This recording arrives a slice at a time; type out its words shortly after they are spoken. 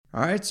All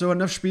right, so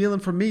enough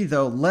spieling from me,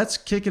 though. Let's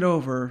kick it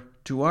over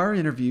to our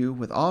interview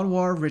with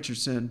Anwar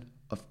Richardson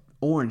of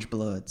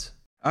Orangebloods.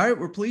 All right,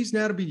 we're pleased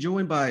now to be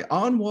joined by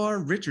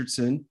Anwar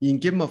Richardson. You can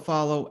give him a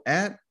follow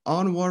at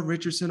Anwar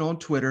Richardson on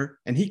Twitter,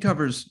 and he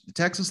covers the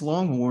Texas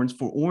Longhorns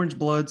for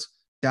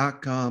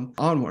orangebloods.com.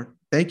 Anwar,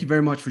 thank you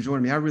very much for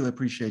joining me. I really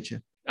appreciate you.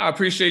 I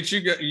appreciate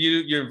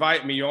you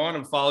inviting me on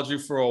and followed you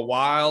for a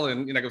while.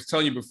 And like I was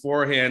telling you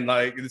beforehand,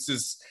 like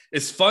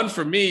it's fun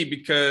for me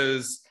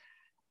because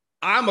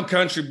I'm a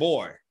country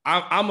boy.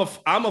 I'm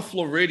a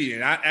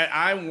Floridian.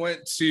 I went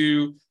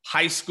to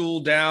high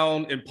school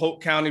down in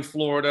Polk County,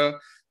 Florida.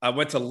 I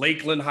went to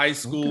Lakeland High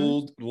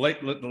School,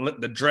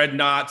 the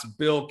Dreadnoughts,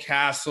 Bill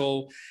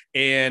Castle,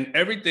 and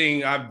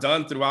everything I've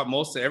done throughout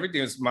most of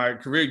everything is my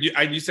career.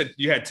 You said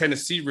you had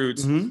Tennessee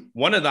roots. Mm-hmm.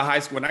 One of the high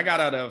school when I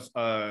got out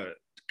of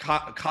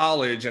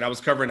college and I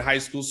was covering high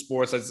school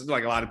sports, that's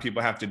like a lot of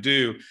people have to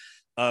do.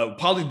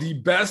 Probably the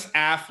best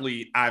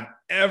athlete I've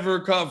ever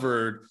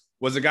covered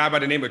was a guy by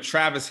the name of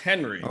Travis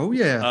Henry. Oh,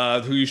 yeah.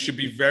 Who you should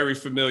be very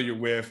familiar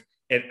with.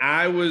 And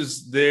I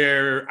was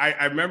there.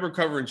 I remember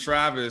covering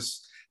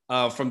Travis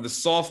from the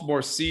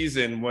sophomore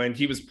season when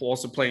he was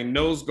also playing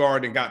nose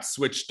guard and got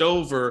switched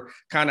over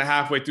kind of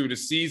halfway through the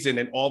season.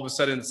 And all of a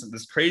sudden,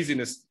 this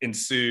craziness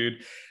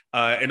ensued.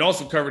 And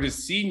also covered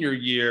his senior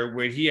year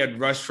where he had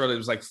rushed for, it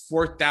was like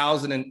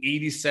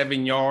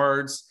 4,087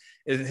 yards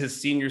in his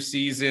senior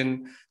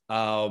season.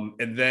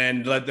 And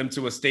then led them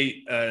to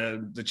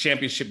the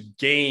championship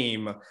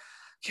game.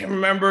 Can't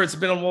remember. It's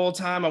been a long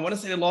time. I want to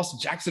say they lost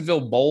to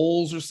Jacksonville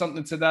Bowls or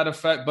something to that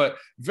effect, but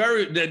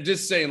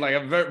just saying, like,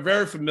 I'm very,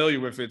 very familiar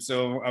with it.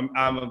 So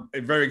I'm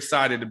very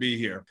excited to be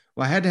here.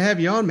 Well, I had to have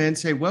you on, man.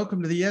 Say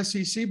welcome to the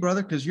SEC,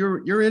 brother, because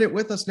you're in it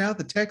with us now.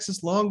 The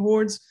Texas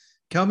Longhorns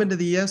coming to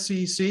the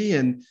SEC,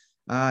 and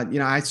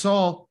I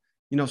saw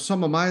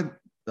some of my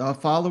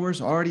followers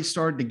already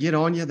started to get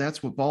on you.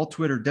 That's what Ball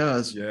Twitter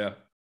does. Yeah.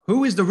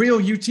 Who is the real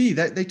UT?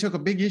 That they took a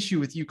big issue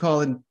with you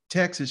calling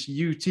Texas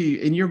UT.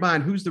 In your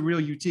mind, who's the real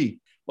UT?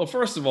 Well,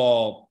 first of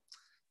all,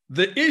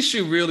 the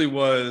issue really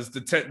was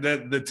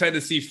the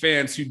Tennessee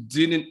fans who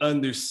didn't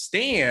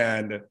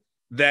understand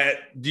that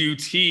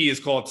UT is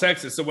called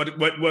Texas. So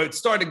what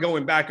started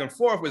going back and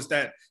forth was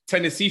that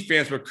Tennessee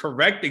fans were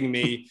correcting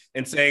me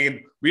and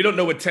saying, we don't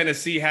know what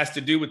Tennessee has to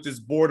do with this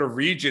Board of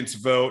Regents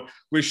vote.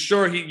 We're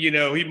sure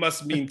he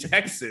must mean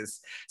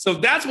Texas. So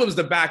that's what was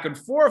the back and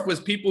forth, was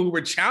people who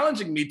were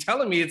challenging me,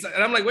 telling me and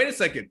I'm like, wait a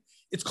second.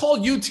 It's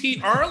called UT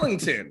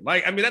Arlington.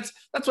 Like, I mean, that's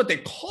what they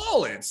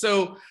call it.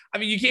 So, I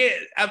mean, you can't,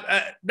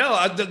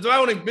 my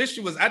only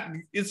issue was,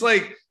 it's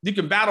like you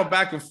can battle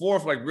back and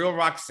forth like Real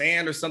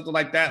Roxanne or something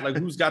like that. Like,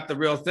 who's got the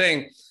real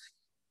thing?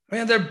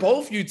 Man, they're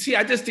both UT.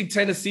 I just think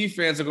Tennessee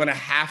fans are going to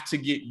have to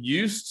get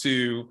used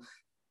to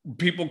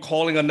people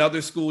calling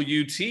another school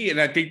UT.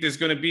 And I think there's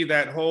going to be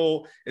that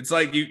whole, it's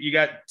like you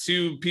got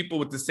two people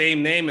with the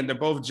same name and they're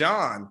both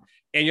John.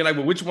 And you're like,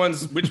 well, which one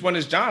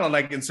is John? I'm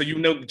like, and so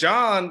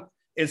John,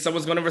 and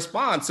someone's going to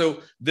respond.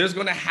 So there's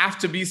going to have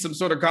to be some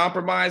sort of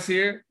compromise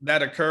here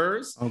that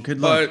occurs. Oh, good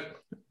luck.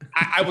 But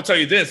I will tell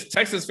you this: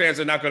 Texas fans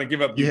are not going to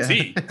give up UT.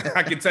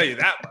 I can tell you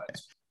that much.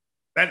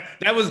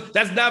 That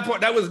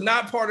was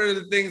not part of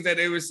the things that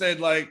they were said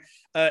like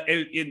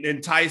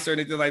entice or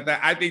anything like that.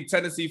 I think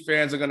Tennessee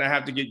fans are going to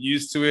have to get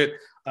used to it,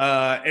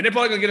 and they're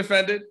probably going to get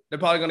offended. They're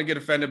probably going to get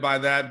offended by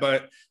that.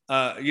 But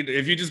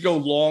if you just go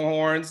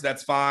Longhorns,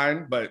 that's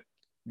fine. But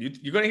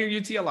you're going to hear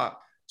UT a lot.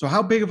 So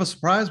how big of a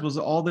surprise was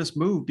all this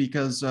move?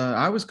 Because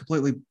I was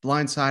completely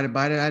blindsided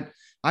by it.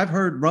 I've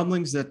heard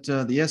rumblings that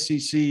the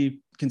SEC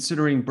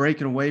considering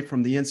breaking away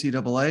from the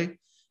NCAA.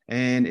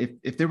 And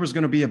if there was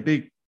going to be a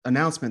big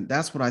announcement,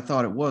 that's what I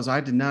thought it was. I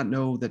did not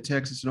know that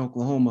Texas and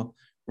Oklahoma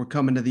were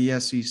coming to the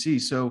SEC.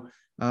 So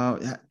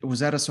was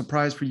that a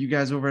surprise for you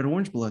guys over at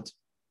Orangebloods?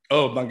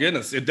 Oh, my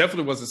goodness. It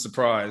definitely was a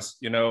surprise.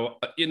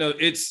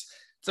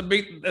 It's a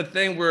big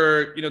thing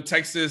where,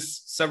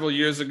 Texas several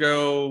years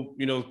ago,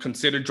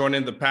 considered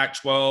joining the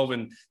Pac-12,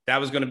 and that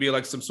was going to be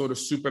like some sort of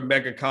super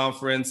mega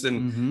conference.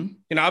 And,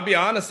 I'll be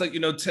honest, like,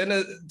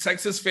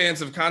 Texas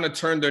fans have kind of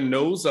turned their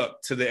nose up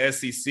to the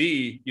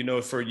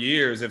SEC, for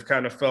years. Have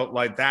kind of felt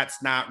like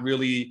that's not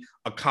really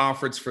a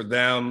conference for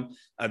them.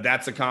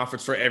 That's a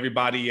conference for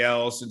everybody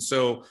else. And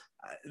so,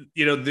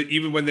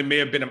 even when there may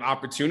have been an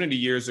opportunity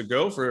years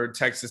ago for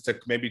Texas to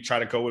maybe try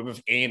to go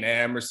with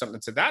A&M or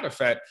something to that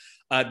effect,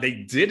 they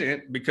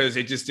didn't, because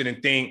they just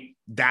didn't think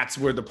that's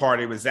where the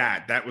party was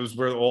at. That was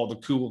where all the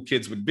cool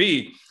kids would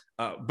be.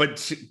 But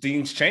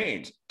things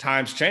change,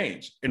 times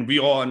change, and we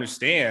all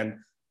understand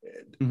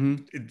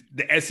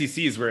the SEC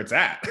is where it's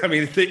at. I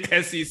mean, the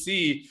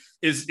SEC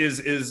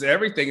is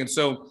everything. And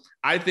so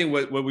I think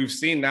what we've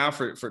seen now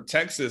for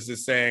Texas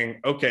is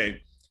saying,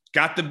 okay,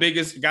 got the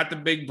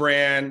big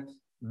brand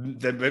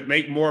that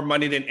make more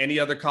money than any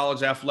other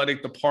college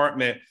athletic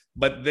department.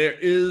 But there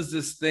is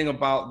this thing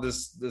about the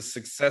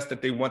success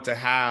that they want to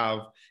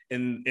have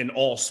in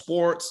all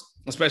sports,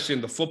 especially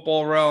in the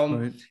football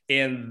realm. Right.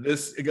 And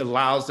this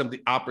allows them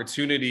the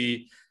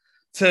opportunity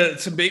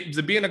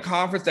to be in a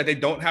conference that they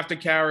don't have to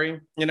carry.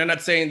 And I'm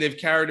not saying they've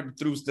carried it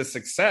through the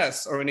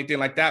success or anything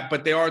like that,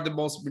 but they are the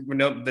most,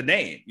 the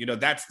name.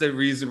 That's the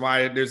reason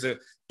why there's a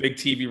big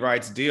TV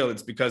rights deal.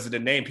 It's because of the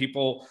name.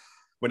 People,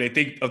 when they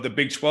think of the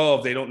Big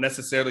 12, they don't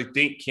necessarily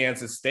think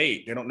Kansas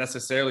State. They don't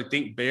necessarily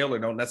think Baylor.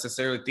 Don't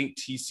necessarily think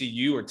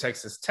TCU or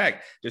Texas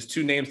Tech. There's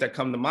two names that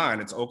come to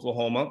mind. It's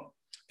Oklahoma,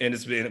 and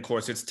of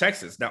course, it's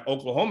Texas. Now,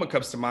 Oklahoma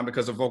comes to mind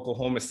because of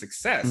Oklahoma's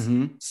success,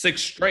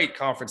 6 straight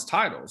conference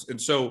titles. And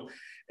so,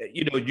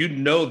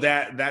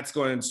 that that's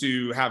going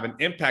to have an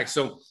impact.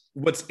 So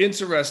what's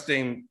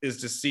interesting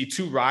is to see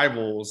two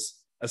rivals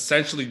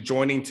essentially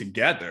joining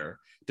together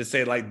to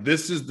say, like,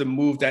 this is the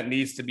move that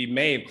needs to be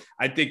made.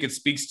 I think it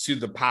speaks to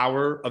the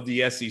power of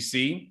the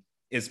SEC.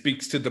 It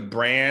speaks to the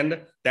brand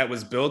that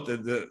was built,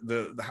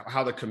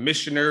 how the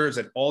commissioners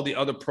and all the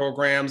other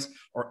programs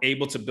are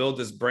able to build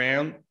this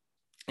brand.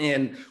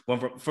 And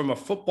from a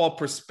football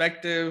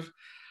perspective,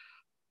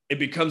 it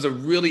becomes a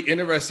really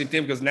interesting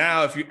thing, because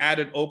now if you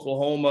added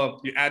Oklahoma,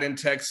 you add in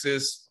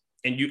Texas,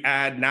 and you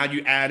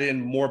add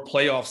in more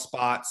playoff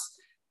spots,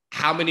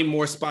 how many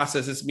more spots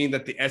does this mean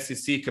that the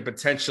SEC could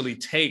potentially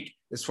take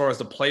as far as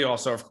the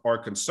playoffs are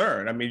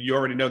concerned? I mean, you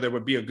already know there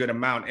would be a good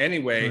amount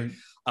anyway.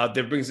 Right.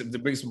 That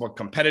brings more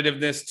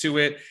competitiveness to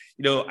it.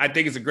 I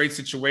think it's a great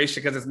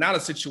situation, because it's not a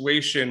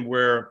situation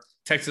where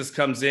Texas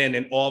comes in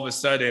and all of a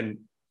sudden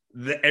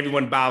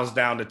everyone bows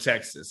down to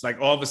Texas. Like,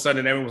 all of a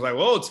sudden everyone's like,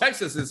 whoa,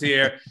 Texas is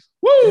here.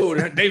 Woo,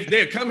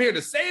 they've come here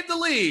to save the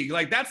league.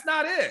 Like, that's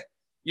not it.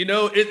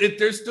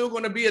 There's still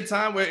going to be a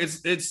time where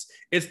it's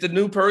the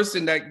new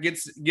person that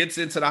gets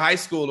into the high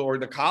school or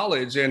the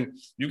college, and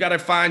you got to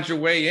find your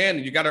way in,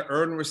 and you got to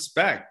earn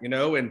respect,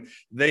 and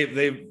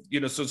they've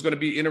so it's going to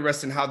be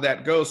interesting how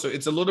that goes. So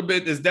it's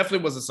this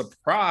definitely was a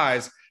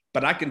surprise,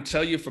 but I can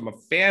tell you from a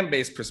fan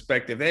base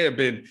perspective, they have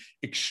been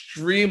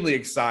extremely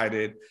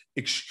excited,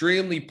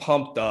 extremely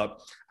pumped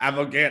up.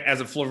 Again, as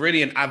a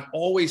Floridian, I've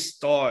always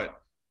thought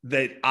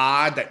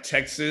that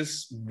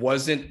Texas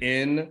wasn't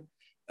in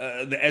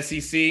the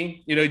SEC.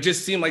 It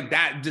just seemed like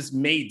that just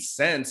made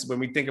sense when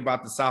we think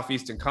about the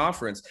Southeastern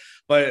Conference.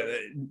 But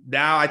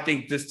now I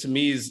think this, to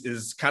me,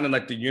 is kind of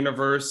like the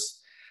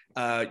universe,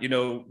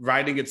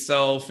 writing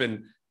itself.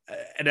 And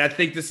I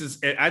think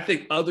I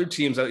think other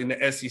teams in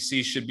the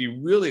SEC should be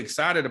really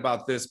excited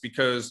about this,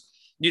 because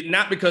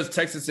not because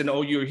Texas and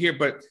OU are here,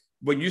 but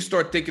when you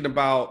start thinking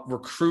about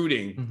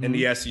recruiting in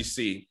the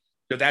SEC,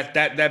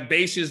 that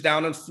base is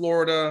down in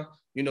Florida,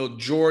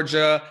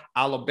 Georgia,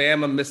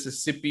 Alabama,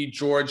 Mississippi,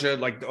 Georgia,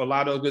 like a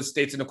lot of good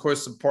states, and of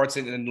course some parts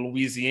in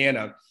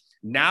Louisiana.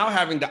 Now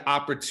having the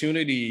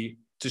opportunity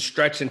to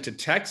stretch into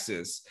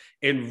Texas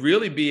and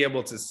really be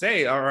able to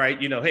say, all right,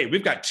 hey,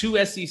 we've got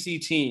 2 SEC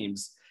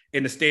teams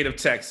in the state of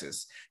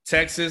Texas,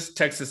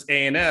 Texas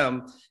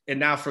A&M, and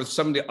now for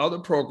some of the other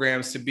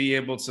programs to be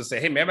able to say,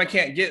 hey, man, I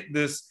can't get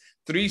this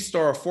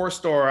 3-star or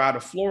 4-star out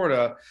of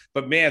Florida,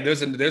 but man,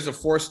 there's a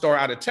 4-star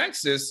out of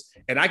Texas,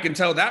 and I can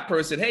tell that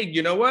person, hey,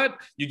 you know what?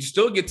 You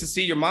still get to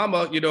see your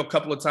mama, a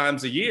couple of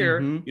times a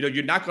year.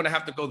 You're not going to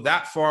have to go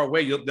that far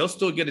away. They'll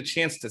still get a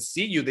chance to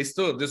see you.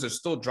 There's a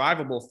still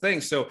drivable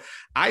thing. So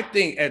I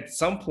think at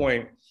some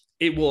point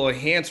it will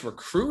enhance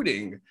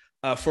recruiting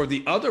for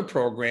the other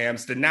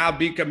programs to now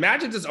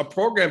imagine just a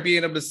program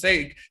being able to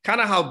say kind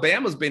of how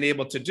Bama's been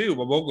able to do.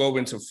 Well, we'll go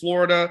into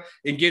Florida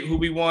and get who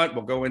we want.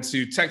 We'll go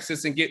into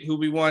Texas and get who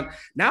we want.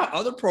 Now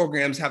other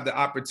programs have the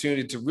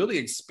opportunity to really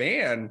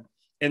expand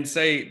and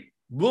say,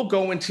 we'll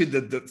go into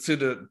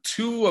the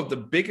 2 of the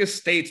biggest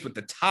states with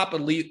the top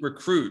elite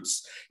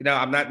recruits.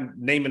 I'm not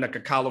naming like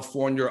a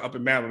California or up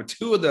in Maryland, but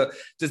 2 of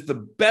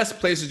the best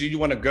places you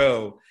want to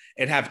go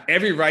and have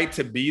every right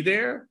to be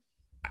there.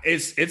 I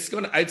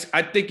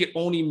think it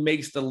only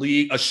makes the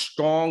league, a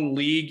strong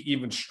league,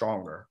 even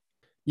stronger.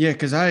 Yeah,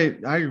 because I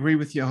agree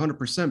with you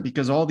 100%,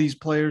 because all these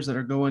players that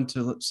are going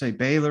to, let's say,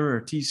 Baylor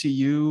or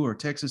TCU or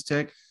Texas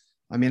Tech,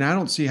 I mean, I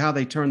don't see how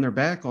they turn their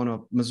back on a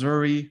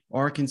Missouri,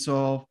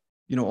 Arkansas,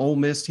 Ole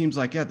Miss, teams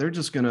like that. They're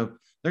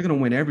going to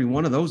win every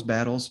one of those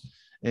battles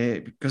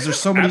because there's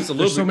so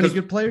many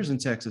good players in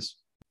Texas.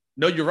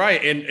 No, you're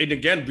right. And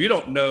again, we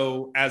don't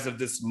know as of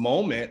this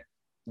moment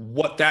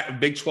what that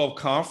Big 12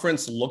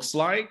 conference looks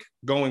like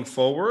going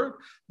forward.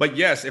 But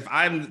yes, if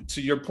I'm,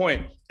 to your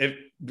point,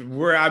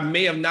 where I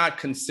may have not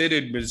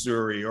considered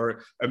Missouri,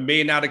 or I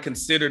may not have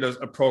considered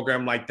a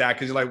program like that,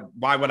 because you're like,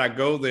 why would I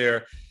go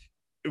there?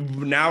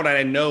 Now that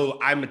I know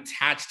I'm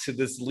attached to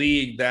this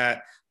league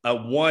that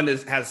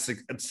has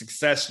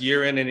success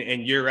year in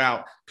and year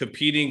out,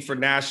 competing for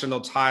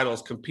national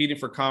titles, competing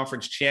for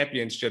conference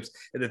championships.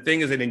 And the thing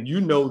is,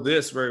 and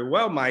this very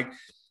well, Mike,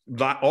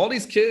 all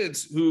these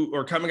kids who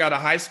are coming out of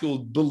high school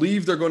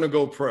believe they're going to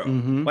go pro.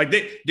 Like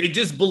they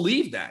just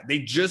believe that. They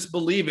just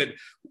believe it.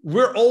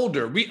 We're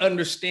older. We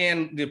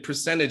understand the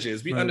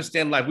percentages. We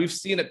understand life. We've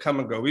seen it come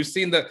and go. We've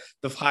seen the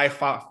high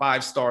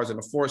 5 stars and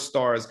the 4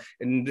 stars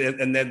and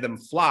then them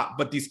flop.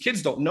 But these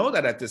kids don't know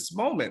that at this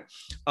moment.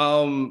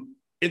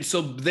 And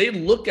so they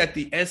look at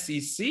the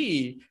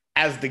SEC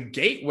as the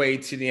gateway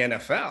to the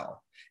NFL.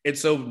 And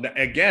so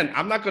again,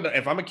 I'm not going to,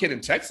 if I'm a kid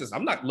in Texas,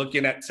 I'm not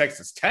looking at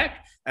Texas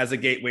Tech as a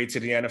gateway to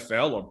the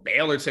NFL or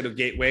Baylor to the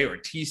gateway or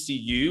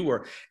TCU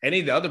or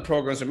any of the other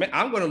programs.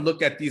 I'm going to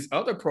look at these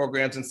other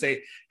programs and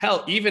say,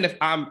 hell, even if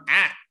I'm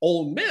at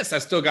Ole Miss, I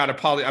still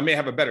got I may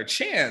have a better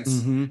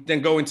chance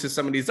than going to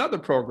some of these other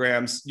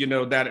programs,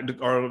 that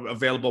are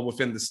available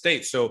within the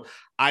state. So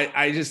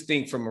I just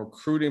think from a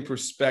recruiting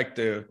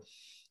perspective,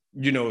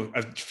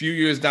 a few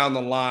years down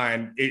the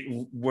line,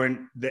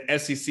 when the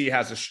SEC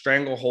has a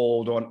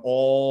stranglehold on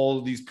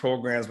all these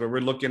programs where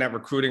we're looking at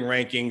recruiting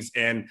rankings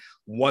and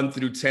 1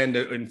 through 10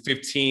 and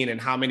 15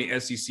 and how many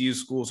SEC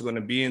schools are going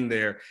to be in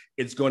there,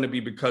 it's going to be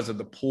because of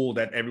the pool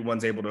that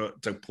everyone's able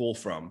to pull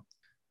from.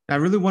 I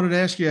really wanted to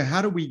ask you,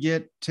 how do we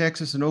get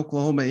Texas and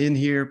Oklahoma in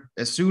here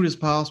as soon as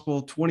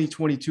possible?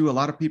 2022, a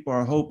lot of people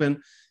are hoping.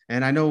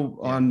 And I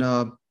know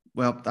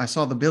I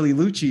saw the Billy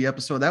Lucci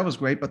episode. That was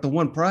great. But the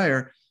one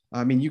prior,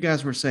 I mean, you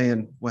guys were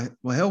saying, well,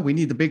 hell, we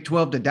need the Big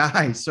 12 to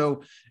die.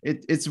 So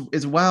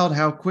it's wild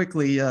how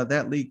quickly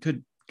that league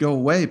could go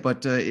away.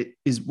 But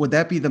would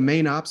that be the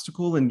main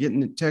obstacle in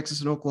getting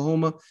Texas and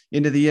Oklahoma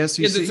into the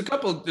SEC? Yeah, there's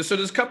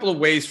a couple of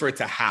ways for it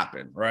to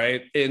happen,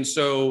 right? And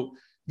so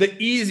the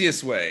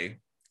easiest way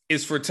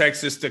is for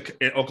Texas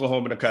and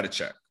Oklahoma to cut a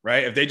check,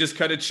 right? If they just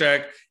cut a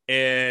check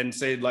and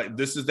say, like,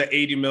 this is the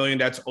 $80 million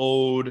that's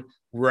owed,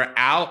 we're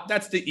out.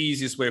 That's the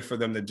easiest way for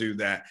them to do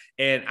that.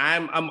 And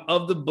I'm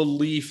of the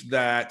belief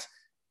that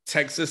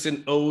Texas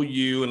and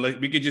OU, and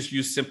we could just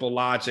use simple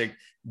logic,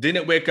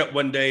 didn't wake up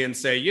one day and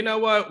say, you know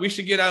what, we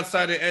should get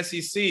outside the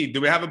SEC. Do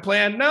we have a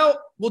plan? No,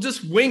 we'll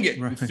just wing it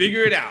and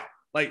figure it out.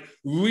 Like,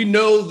 we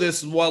know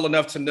this well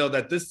enough to know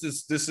that this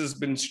has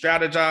been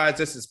strategized.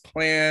 This is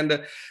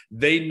planned.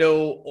 They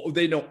know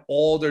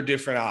all their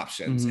different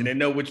options and they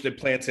know which they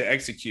plan to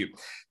execute.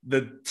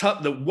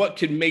 What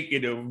could make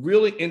it a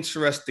really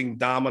interesting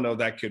domino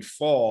that could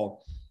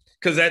fall,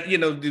 because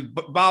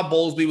Bob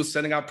Bowlesby was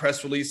sending out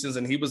press releases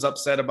and he was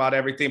upset about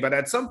everything. But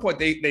at some point,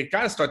 they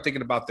got to start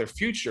thinking about their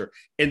future.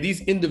 And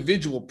these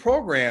individual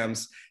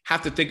programs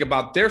have to think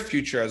about their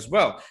future as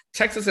well.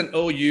 Texas and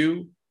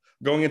OU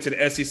going into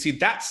the SEC,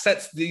 that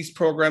sets these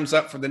programs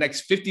up for the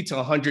next 50 to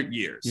 100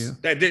 years.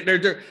 Yeah.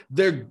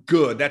 They're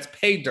good. That's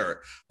pay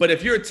dirt. But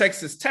if you're a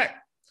Texas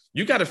Tech,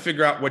 you got to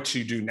figure out what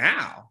you do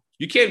now.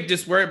 You can't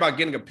just worry about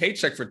getting a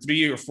paycheck for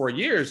 3 or 4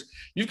 years.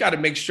 You've got to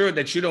make sure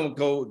that you don't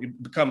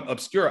become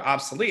obscure,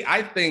 obsolete.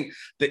 I think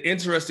the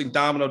interesting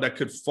domino that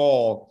could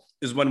fall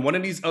is when one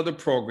of these other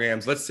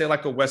programs, let's say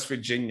like a West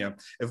Virginia,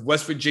 if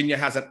West Virginia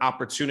has an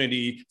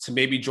opportunity to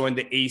maybe join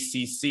the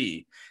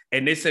ACC,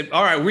 and they said,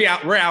 all right,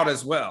 we're out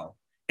as well.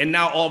 And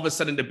now all of a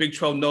sudden the Big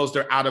 12 knows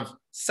they're out of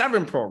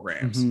 7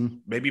 programs,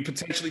 maybe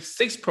potentially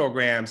 6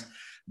 programs.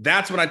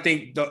 That's when I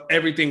think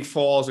everything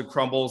falls and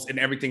crumbles and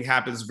everything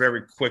happens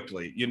very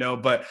quickly,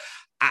 But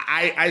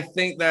I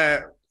think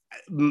that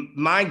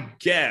my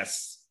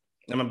guess,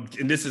 and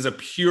this is a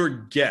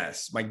pure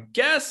guess, my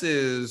guess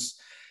is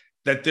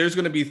that there's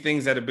going to be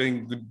things that are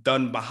being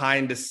done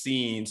behind the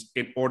scenes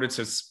in order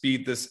to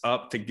speed this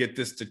up, to get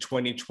this to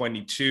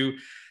 2022.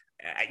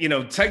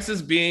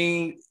 Texas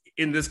being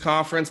in this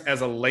conference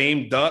as a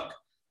lame duck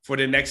for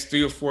the next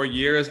 3 or 4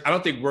 years, I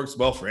don't think works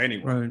well for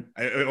anyone,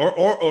 right?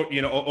 Or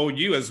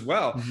OU as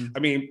well. I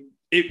mean,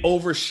 it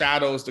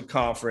overshadows the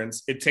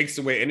conference. It takes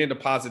away any of the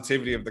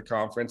positivity of the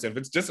conference. If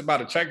it's just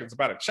about a check, it's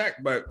about a check.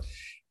 But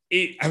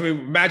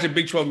imagine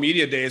Big 12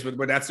 media days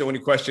where that's the only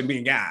question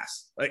being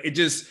asked. Like, it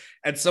just,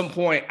 at some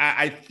point,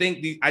 I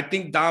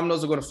think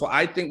dominoes are going to fall.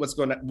 I think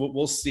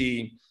we'll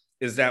see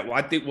is that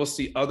I think we'll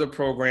see other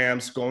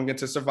programs going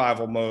into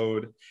survival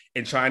mode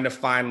and trying to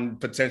find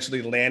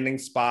potentially landing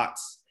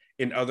spots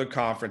in other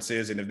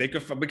conferences. And if they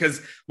could,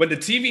 because when this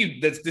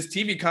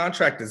TV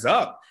contract is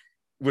up,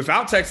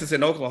 without Texas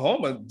and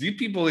Oklahoma, these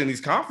people in these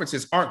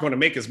conferences aren't going to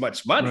make as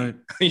much money.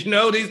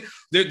 Right.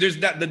 There's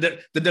that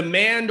the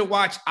demand to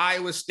watch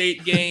Iowa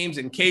State games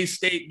and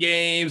K-State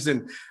games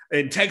and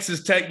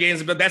Texas Tech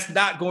games, but that's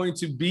not going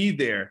to be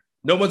there.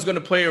 No one's going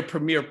to pay a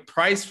premier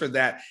price for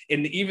that.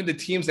 And even the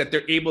teams that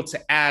they're able to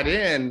add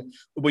in,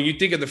 when you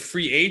think of the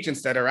free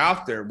agents that are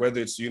out there,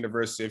 whether it's the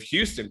University of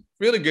Houston,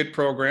 really good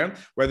program,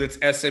 whether it's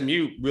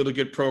SMU, really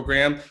good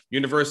program,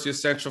 University of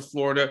Central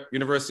Florida,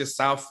 University of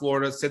South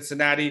Florida,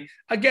 Cincinnati,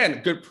 again,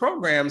 good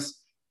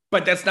programs,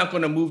 but that's not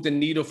going to move the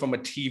needle from a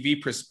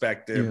TV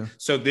perspective. Yeah.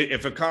 So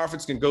if a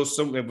conference can go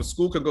if a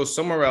school can go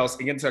somewhere else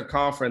and get into a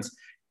conference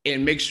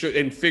and make sure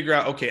and figure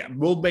out, okay,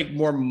 we'll make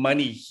more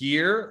money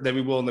here than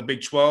we will in the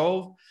Big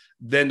 12,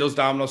 then those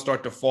dominoes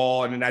start to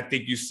fall. And then I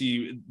think you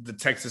see the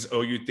Texas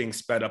OU thing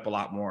sped up a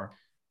lot more.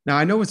 Now,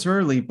 I know it's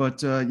early, but,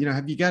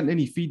 have you gotten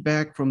any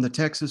feedback from the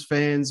Texas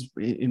fans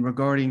in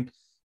regarding,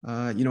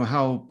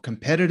 how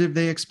competitive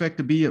they expect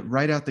to be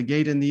right out the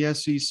gate in the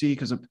SEC?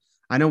 Because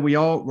I know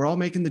we're all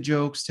making the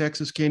jokes.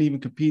 Texas can't even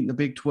compete in the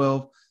Big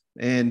 12.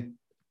 And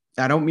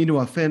I don't mean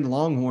to offend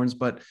Longhorns,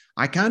 but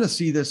I kind of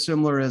see this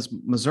similar as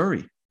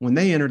Missouri. When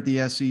they entered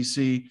the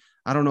SEC,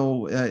 I don't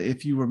know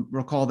if you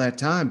recall that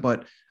time,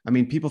 but I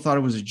mean, people thought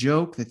it was a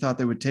joke. They thought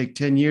they would take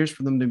 10 years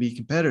for them to be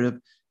competitive.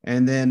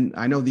 And then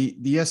I know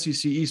the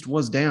SEC East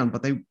was down,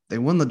 but they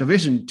won the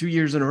division 2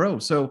 years in a row.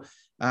 So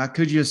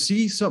could you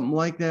see something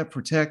like that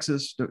for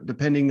Texas,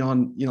 depending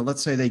on,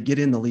 let's say they get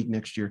in the league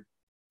next year?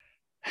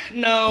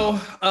 No,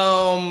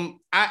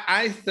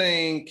 I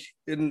think,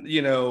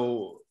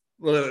 look,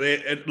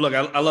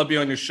 I love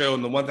being on your show.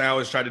 And the one thing I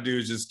always try to do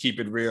is just keep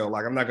it real.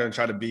 Like, I'm not going to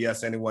try to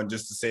BS anyone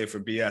just to say it for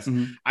BS.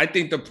 Mm-hmm. I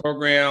think the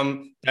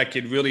program that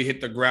could really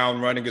hit the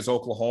ground running is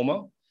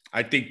Oklahoma.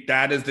 I think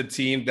that is the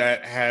team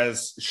that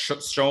has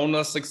shown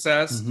us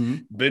success,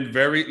 been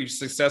very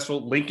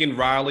successful. Lincoln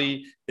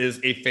Riley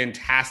is a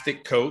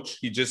fantastic coach.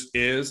 He just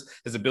is.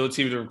 His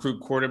ability to recruit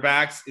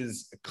quarterbacks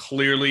is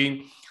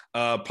clearly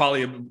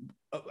probably,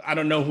 I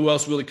don't know who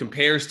else really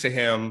compares to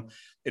him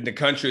in the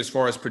country as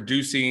far as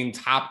producing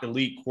top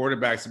elite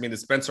quarterbacks. I mean, the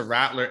Spencer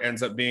Rattler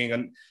ends up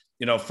being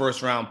a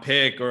first round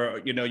pick,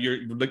 or,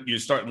 you're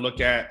starting to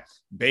look at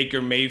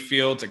Baker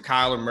Mayfield to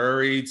Kyler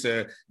Murray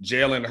to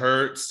Jalen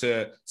Hurts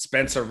to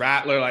Spencer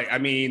Rattler. Like, I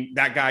mean,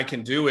 that guy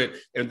can do it.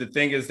 And the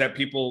thing is that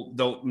people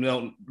don't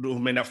know, who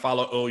may not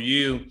follow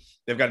OU,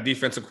 they've got a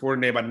defensive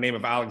coordinator by the name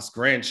of Alex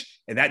Grinch,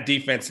 and that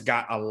defense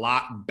got a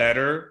lot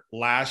better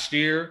last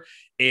year.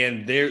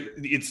 And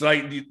it's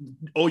like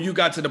OU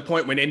got to the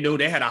point when they knew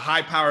they had a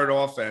high-powered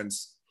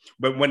offense,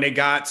 but when they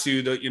got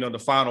to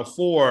the Final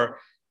Four,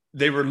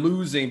 they were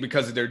losing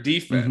because of their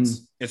defense.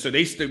 Mm-hmm. And so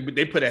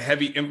they put a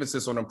heavy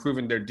emphasis on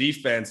improving their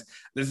defense.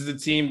 This is a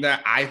team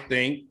that I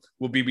think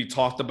will be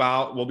talked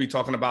about. We'll be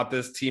talking about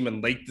this team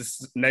in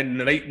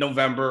late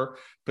November,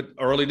 but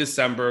early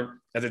December,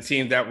 as a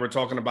team that we're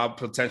talking about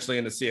potentially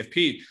in the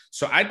CFP.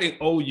 So I think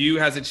OU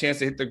has a chance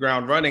to hit the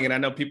ground running. And I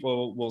know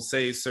people will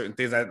say certain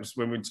things. It's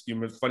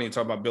funny to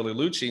talk about Billy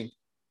Lucci.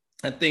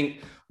 I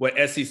think what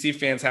SEC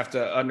fans have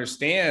to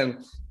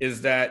understand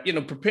is that,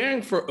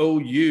 preparing for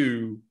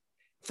OU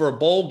for a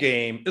bowl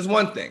game is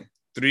one thing.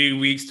 3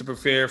 weeks to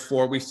prepare,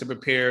 4 weeks to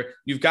prepare.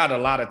 You've got a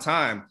lot of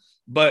time.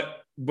 But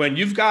when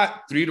you've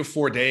got 3 to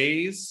 4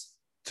 days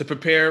to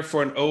prepare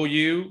for an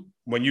OU,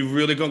 when you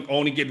really going to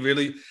only get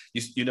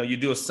you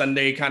do a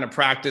Sunday kind of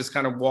practice,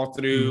 kind of walk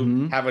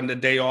through, having the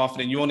day off,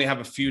 and you only have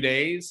a few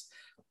days,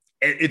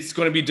 it's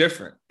going to be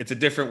different. It's a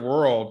different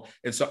world.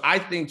 And so I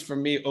think for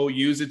me,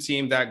 OU is a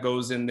team that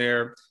goes in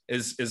there,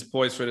 is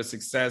poised for the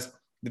success.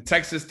 The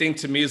Texas thing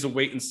to me is a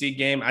wait and see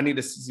game. I need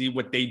to see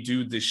what they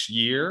do this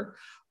year,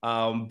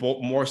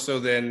 but more so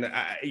than,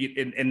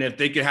 and if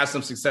they could have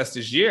some success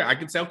this year, I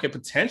could say, okay,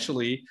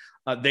 potentially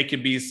they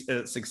could be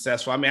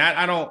successful. I mean,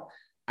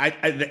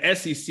 the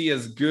SEC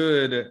is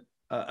good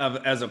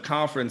as a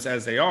conference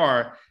as they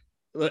are.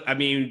 I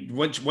mean,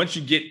 once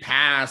you get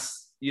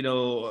past,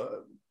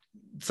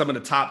 some of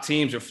the top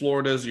teams, your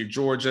Floridas, your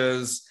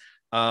Georgias,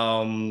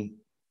 A&M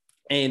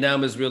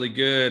is really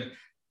good.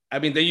 I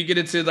mean, then you get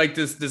into like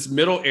this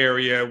middle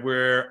area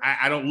where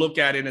I don't look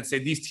at it and say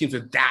these teams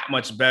are that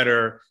much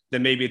better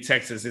than maybe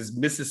Texas. Is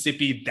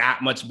Mississippi that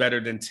much better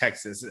than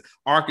Texas?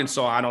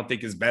 Arkansas, I don't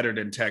think is better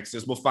than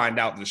Texas. We'll find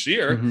out this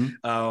year.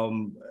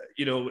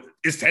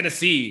 Is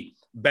Tennessee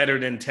better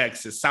than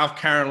Texas? South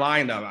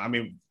Carolina, I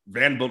mean,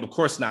 Vanderbilt, of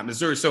course not.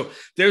 Missouri. So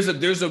there's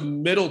a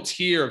middle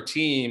tier of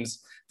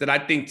teams that I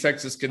think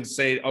Texas can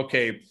say,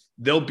 okay,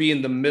 they'll be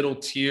in the middle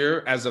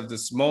tier as of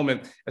this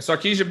moment. And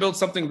Sarkisian built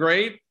something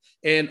great.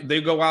 And they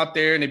go out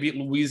there and they beat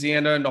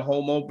Louisiana in the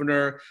home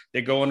opener.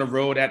 They go on the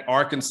road at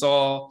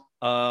Arkansas.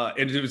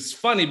 And it was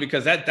funny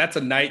because that's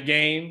a night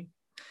game.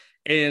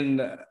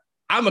 And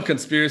I'm a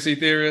conspiracy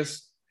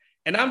theorist.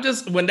 And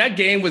when that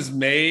game was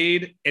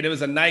made and it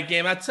was a night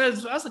game, I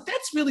was like,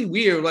 that's really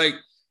weird. Like,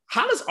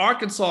 how does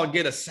Arkansas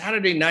get a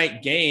Saturday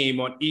night game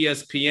on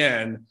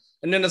ESPN?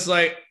 And then it's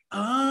like,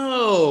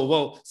 oh,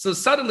 well, so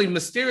suddenly,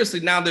 mysteriously,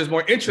 now there's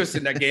more interest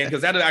in that game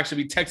because that'll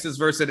actually be Texas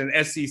versus an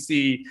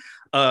SEC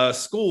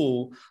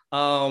school.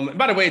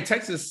 By the way,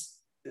 Texas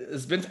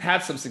has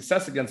had some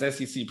success against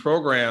SEC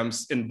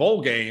programs in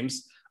bowl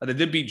games. They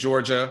did beat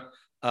Georgia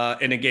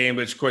in a game,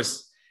 which of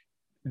course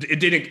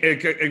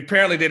it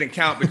apparently didn't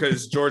count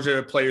because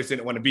Georgia players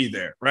didn't want to be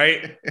there,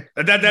 right?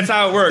 That's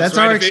how it works. That's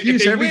right? Our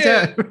excuse every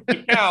time.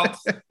 It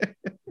counts.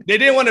 They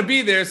didn't want to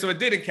be there, so it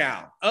didn't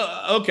count.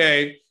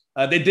 Okay.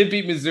 They did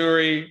beat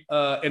Missouri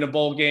in a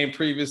bowl game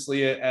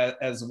previously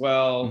as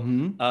well.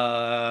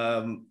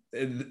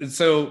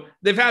 So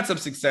they've had some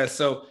success.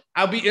 So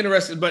I'll be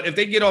interested. But if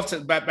they get off to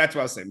back to what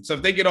I was saying, so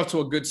if they get off to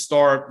a good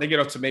start, they get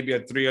off to maybe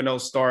a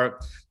 3-0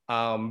 start,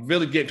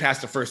 really get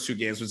past the first two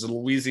games, which is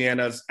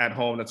Louisiana's at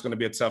home. That's going to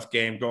be a tough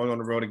game. Going on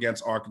the road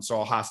against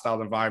Arkansas,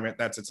 hostile environment.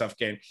 That's a tough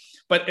game.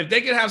 But if they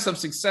can have some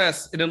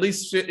success and at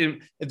least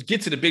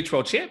get to the Big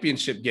 12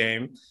 championship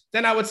game,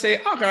 then I would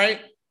say, all right.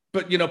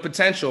 But,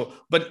 potential.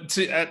 But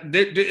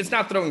it's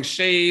not throwing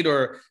shade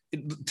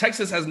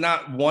Texas has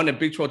not won a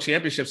Big 12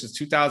 championship since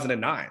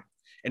 2009.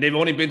 And they've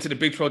only been to the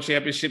Big 12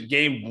 championship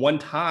game one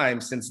time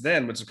since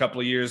then, which a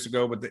couple of years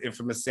ago with the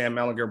infamous Sam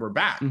Mellinger were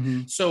back.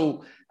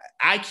 So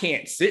I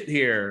can't sit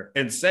here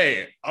and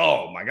say,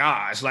 oh, my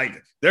gosh, like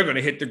they're going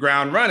to hit the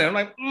ground running. I'm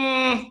like,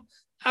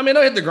 I mean,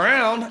 they'll hit the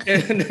ground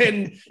and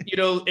then,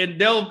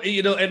 and they'll,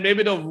 and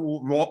maybe they'll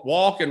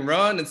walk and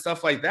run and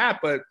stuff like that.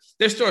 But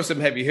there's still some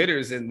heavy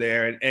hitters in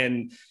there.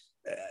 And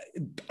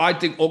I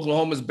think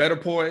Oklahoma's better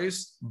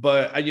poised.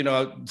 But,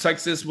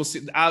 Texas, we'll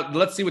see.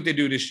 Let's see what they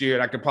do this year.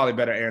 And I could probably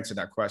better answer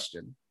that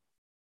question.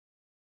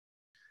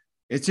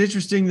 It's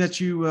interesting that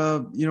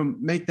you,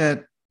 make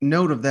that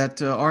note of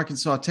that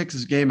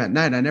Arkansas-Texas game at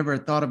night. I never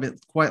thought of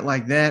it quite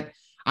like that.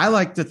 I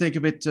like to think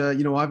of it,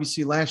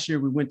 obviously last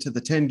year we went to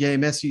the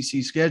 10-game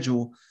SEC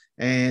schedule,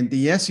 and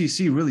the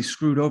SEC really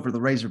screwed over the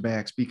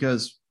Razorbacks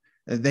because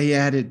they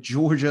added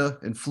Georgia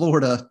and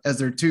Florida as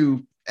their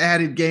two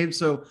added games.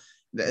 So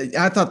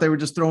I thought they were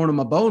just throwing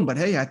them a bone, but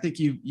hey, I think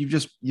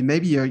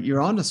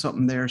you're onto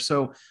something there.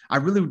 So I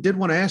really did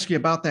want to ask you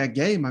about that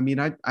game. I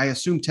mean, I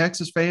assume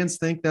Texas fans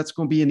think that's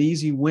going to be an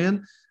easy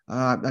win.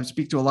 I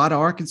speak to a lot of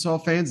Arkansas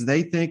fans.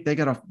 They think they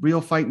got a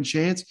real fighting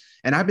chance.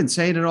 And I've been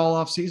saying it all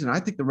off season.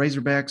 I think the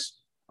Razorbacks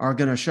are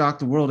going to shock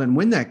the world and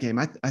win that game.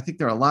 I think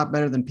they're a lot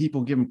better than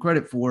people give them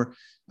credit for.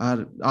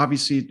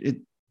 Obviously, it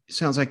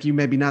sounds like you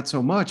maybe not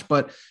so much,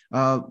 but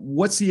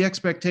what's the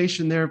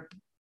expectation there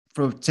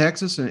for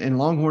Texas and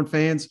Longhorn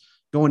fans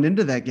going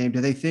into that game?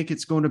 Do they think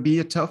it's going to be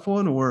a tough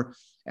one? Or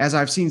as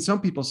I've seen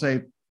some people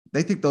say,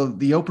 they think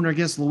the opener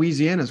against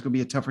Louisiana is going to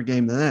be a tougher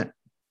game than that.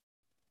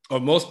 Well,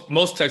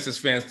 most Texas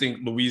fans think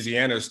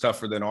Louisiana is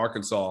tougher than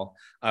Arkansas.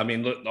 I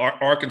mean, look,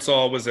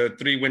 Arkansas was a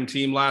 3-win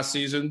team last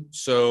season.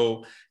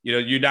 So,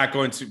 you're not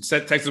going to –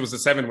 Texas was a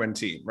 7-win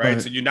team, right?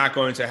 So you're not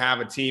going to have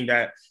a team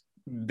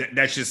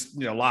that's just,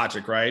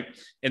 logic, right?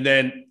 And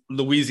then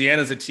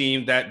Louisiana is a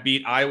team that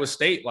beat Iowa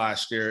State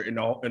last year in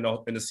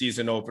the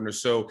season opener.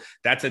 So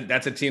that's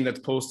a team that's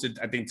posted,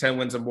 I think, 10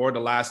 wins or more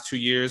the last 2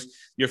 years.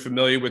 You're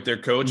familiar with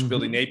their coach,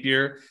 Billy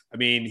Napier. I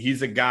mean,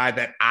 he's a guy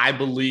that I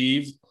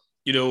believe –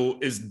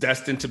 is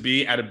destined to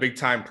be at a big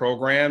time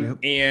program. Yep.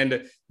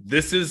 And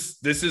this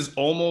is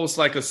almost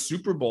like a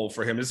Super Bowl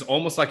for him. It's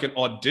almost like an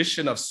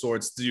audition of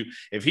sorts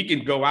if he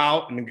can go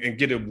out and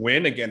get a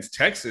win against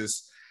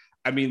Texas.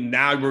 I mean,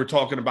 now we're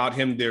talking about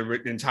him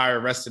the entire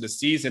rest of the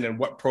season and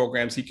what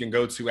programs he can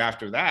go to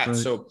after that. Right.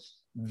 So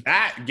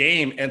that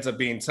game ends up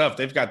being tough.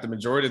 They've got the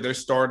majority of their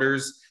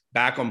starters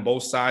back on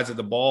both sides of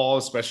the ball,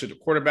 especially the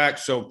quarterback.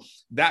 So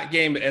that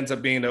game ends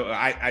up being,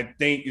 I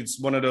think it's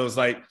one of those,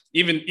 like,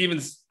 even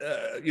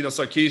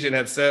Sarkisian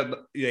had said,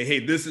 hey,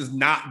 this is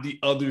not the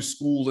other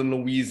school in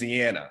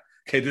Louisiana.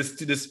 Okay,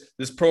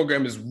 this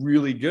program is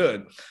really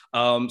good.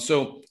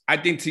 So I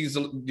think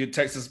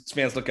Texas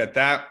fans look at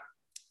that.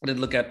 Then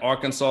look at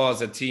Arkansas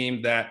as a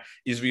team that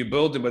is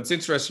rebuilding. But it's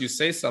interesting you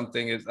say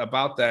something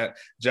about that.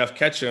 Jeff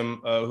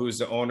Ketchum, who's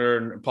the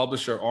owner and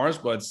publisher of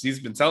Orangebloods,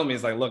 he's been telling me,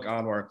 he's like, look,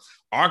 Anwar,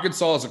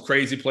 Arkansas is a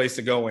crazy place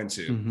to go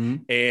into. Mm-hmm.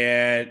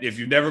 And if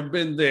you've never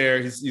been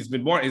there, he's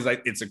been born. He's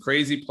like, it's a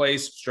crazy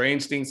place.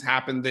 Strange things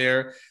happen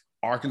there.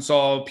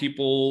 Arkansas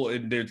people,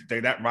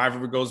 that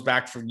rivalry goes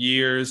back for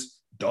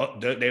years.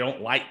 They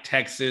don't like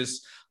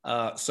Texas.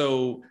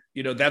 So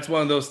that's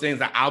one of those things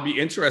that I'll be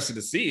interested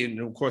to see and,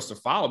 of course, to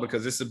follow,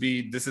 because this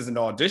is an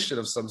audition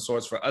of some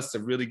sorts for us to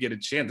really get a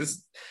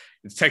chance.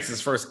 It's Texas'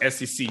 first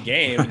SEC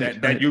game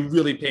that you're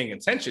really paying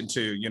attention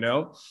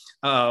to,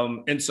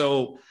 and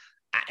so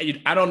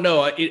I don't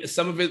know.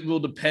 Some of it will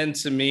depend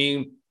to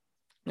me.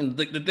 And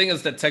the thing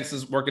is that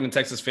Texas, working in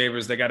Texas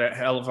favors, they got a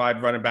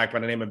hellified running back by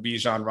the name of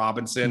Bijan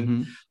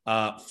Robinson,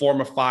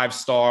 former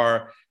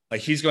 5-star.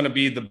 He's going to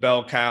be the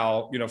bell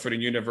cow, for the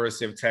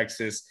University of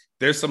Texas.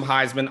 There's some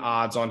Heisman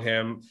odds on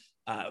him,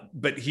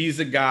 but he's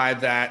a guy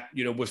that,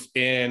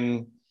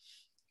 within,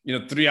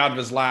 3 out of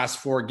his last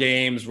 4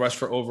 games, rushed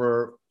for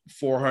over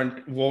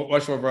 400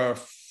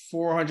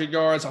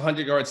 yards,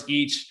 100 yards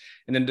each.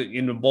 And then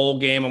in the bowl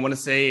game, I want to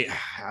say,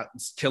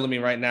 it's killing me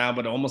right now,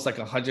 but almost like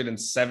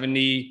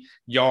 170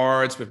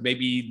 yards with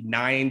maybe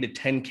 9 to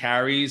 10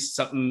 carries,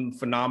 something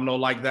phenomenal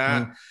like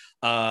that.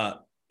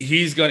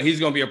 He's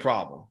gonna be a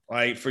problem.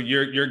 Like, for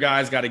your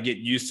guys got to get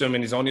used to him,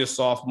 and he's only a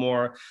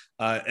sophomore.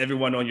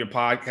 Everyone on your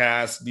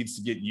podcast needs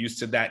to get used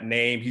to that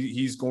name.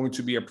 He's going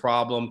to be a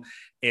problem.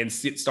 And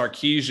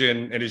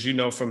Sarkisian, and as you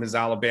know from his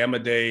Alabama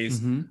days,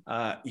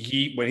 when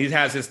he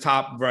has his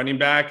top running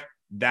back,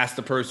 that's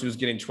the person who's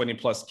getting 20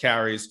 plus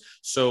carries.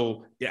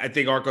 So I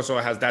think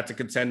Arkansas has that to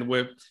contend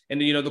with. And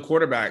the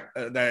quarterback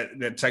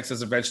that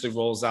Texas eventually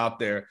rolls out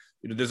there.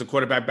 There's a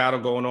quarterback battle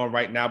going on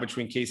right now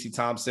between Casey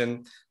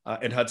Thompson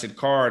and Hudson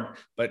Card,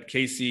 but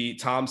Casey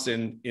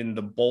Thompson in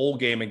the bowl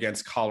game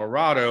against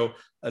Colorado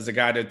as a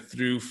guy that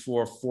threw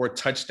for 4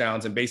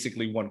 touchdowns in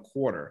basically 1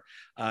 quarter.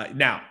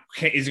 Now,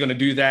 is he going to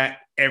do that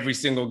every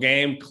single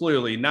game?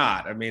 Clearly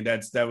not. I mean,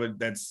 it's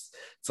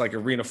like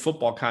arena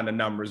football kind of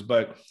numbers,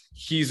 but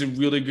he's a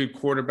really good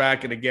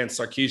quarterback. And again,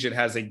 Sarkisian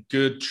has a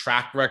good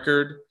track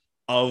record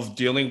of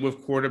dealing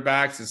with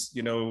quarterbacks. It's,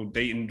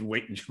 dating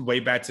way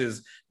back to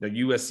his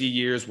USC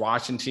years,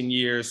 Washington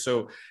years.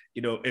 So,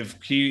 if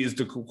he is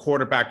the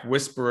quarterback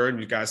whisperer, and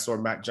you guys saw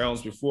Mac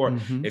Jones before,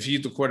 if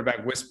he's the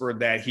quarterback whisperer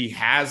that he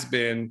has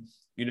been,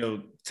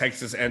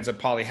 Texas ends up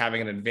probably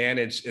having an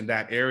advantage in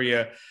that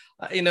area.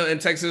 And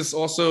Texas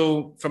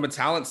also, from a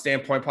talent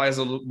standpoint, probably has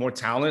a little more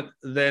talent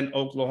than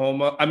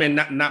Oklahoma. I mean,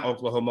 not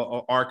Oklahoma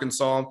or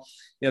Arkansas.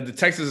 The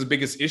Texas's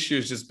biggest issue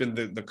has just been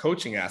the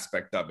coaching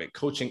aspect of it,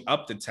 coaching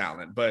up the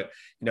talent. But,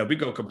 we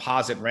go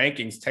composite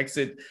rankings.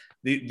 Texas,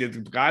 the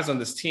guys on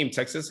this team,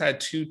 Texas had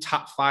 2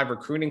 top 5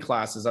 recruiting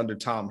classes under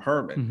Tom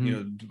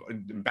Herman,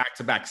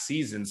 back-to-back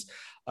seasons.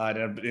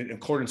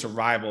 According to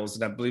Rivals,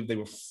 and I believe they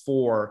were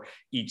 4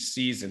 each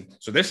season.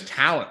 So there's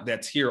talent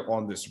that's here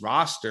on this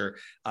roster.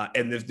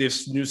 And if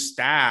this new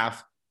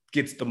staff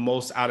gets the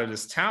most out of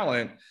this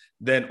talent,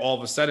 then all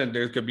of a sudden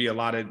there could be a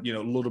lot of, a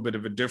little bit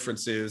of a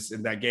differences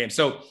in that game.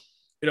 So,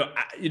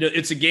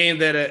 it's a game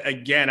that,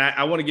 again,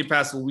 I want to get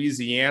past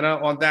Louisiana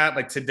on that.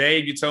 Like today,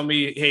 you tell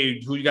me,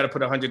 hey, who you got to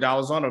put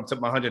 $100 on? I'll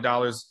put my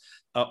 $100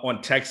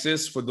 on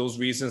Texas for those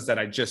reasons that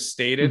I just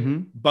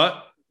stated.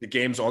 But the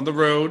game's on the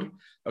road.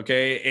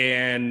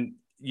 Okay. And,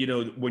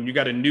 when you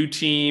got a new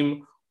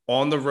team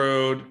on the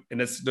road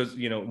and it's,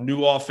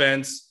 new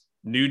offense,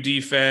 new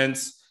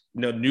defense,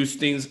 new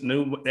things,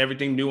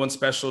 everything new on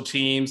special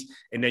teams.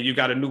 And then you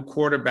got a new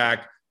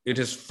quarterback in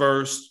his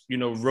first,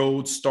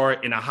 road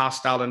start in a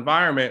hostile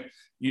environment.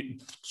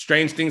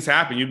 Strange things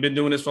happen. You've been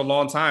doing this for a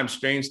long time.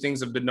 Strange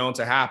things have been known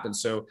to happen.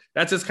 So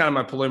that's just kind of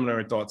my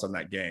preliminary thoughts on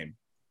that game.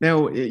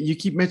 Now, you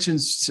keep mentioning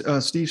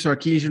Steve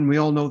Sarkisian. We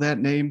all know that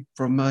name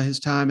from his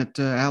time at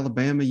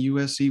Alabama,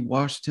 USC,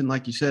 Washington,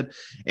 like you said.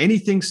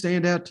 Anything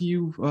stand out to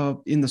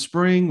you in the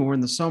spring or in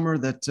the summer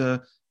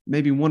that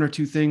maybe 1 or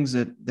 2 things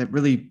that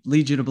really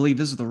lead you to believe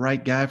this is the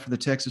right guy for the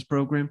Texas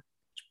program?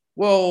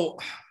 Well,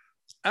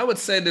 I would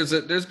say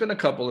there's been a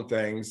couple of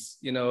things.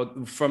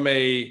 From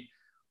a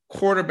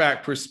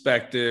quarterback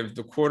perspective,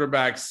 the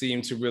quarterbacks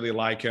seem to really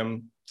like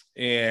him.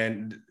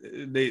 And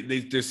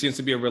there seems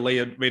to be a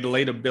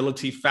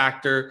relatability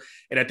factor.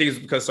 And I think it's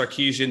because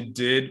Sarkisian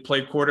did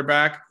play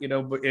quarterback,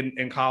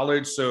 in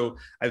college. So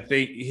I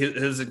think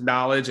his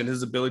knowledge and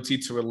his ability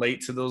to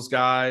relate to those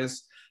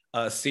guys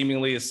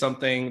seemingly is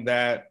something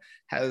that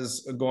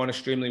has gone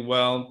extremely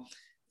well.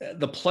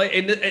 The play,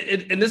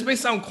 and this may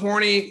sound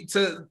corny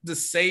to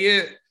say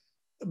it,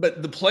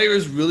 but the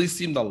players really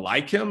seem to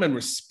like him and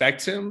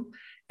respect him.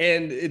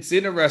 And it's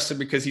interesting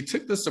because he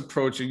took this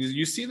approach, and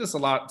you see this a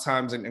lot of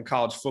times in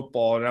college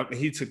football, and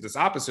he took this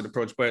opposite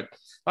approach, but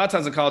a lot of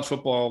times in college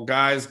football,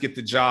 guys get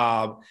the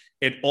job,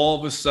 and all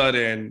of a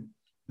sudden,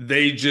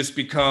 they just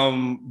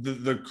become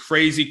the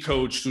crazy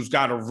coach who's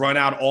got to run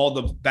out all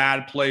the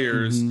bad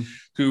players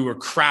who were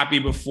crappy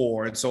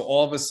before. And so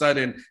all of a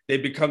sudden they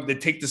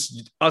take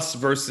this us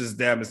versus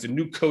them. It's the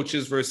new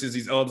coaches versus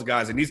these old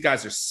guys. And these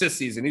guys are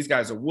sissies and these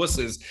guys are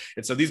wusses.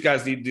 And so these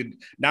guys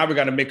now we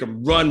got to make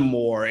them run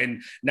more.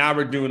 And now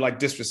we're doing like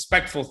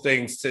disrespectful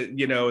things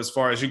to, as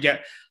far as you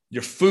get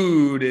your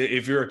food.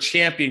 If you're a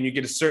champion, you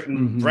get a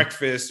certain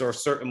breakfast or a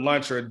certain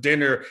lunch or a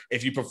dinner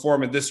if you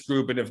perform in this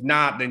group. And if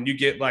not, then you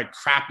get like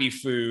crappy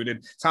food.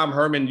 And Tom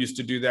Herman used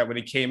to do that when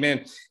he came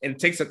in. And it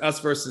takes an us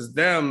versus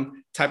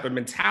them type of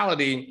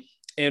mentality.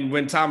 And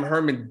when Tom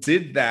Herman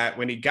did that,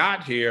 when he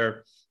got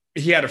here,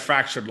 he had a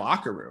fractured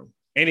locker room.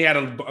 And he had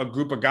a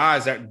group of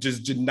guys that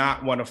just did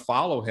not want to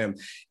follow him.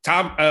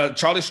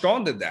 Charlie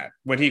Strong did that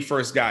when he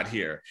first got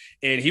here.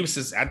 And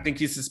I think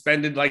he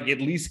suspended like at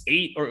least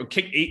 8 or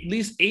kicked at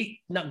least 8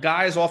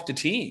 guys off the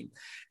team.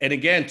 And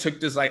again, took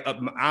this like,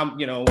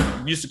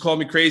 used to call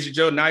me Crazy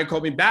Joe. Now he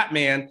called me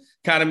Batman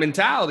kind of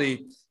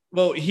mentality.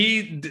 Well,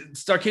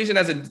 Sarkisian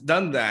hasn't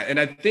done that. And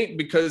I think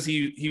because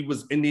he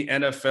was in the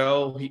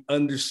NFL, he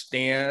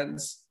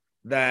understands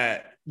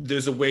that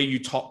there's a way you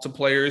talk to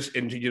players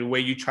and the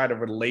way you try to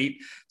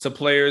relate to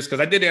players.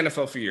 Because I did the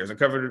NFL for years. I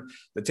covered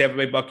the Tampa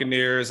Bay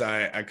Buccaneers.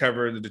 I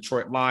covered the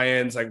Detroit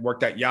Lions. I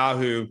worked at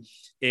Yahoo.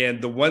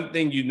 And the one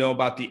thing you know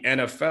about the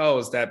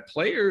NFL is that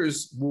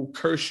players will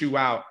curse you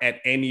out at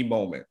any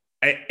moment.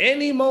 At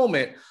any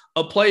moment,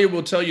 a player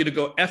will tell you to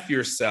go F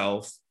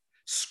yourself,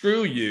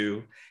 screw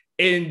you.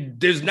 And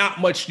there's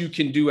not much you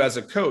can do as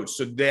a coach.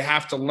 So they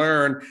have to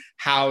learn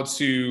how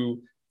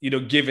to,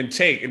 give and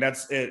take.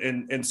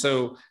 And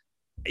so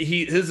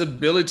his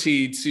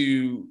ability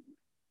to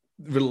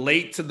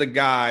relate to the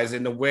guys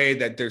in the way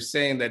that they're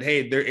saying that,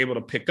 hey, they're able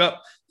to pick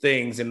up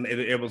things and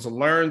they're able to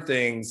learn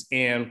things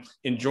and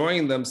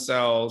enjoying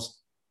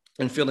themselves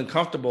and feeling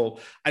comfortable.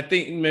 I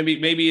think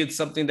maybe it's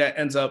something that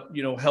ends up,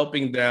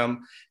 helping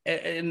them,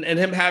 and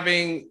him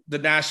having the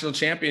national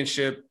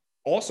championship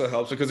also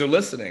helps because they're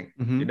listening.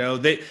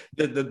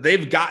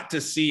 They've got to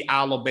see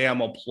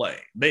Alabama play.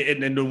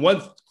 And the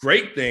one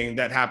great thing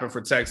that happened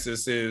for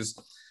Texas is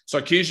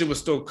Sarkisian was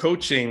still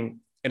coaching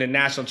in a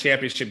national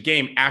championship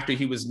game after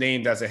he was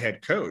named as a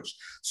head coach.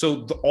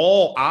 So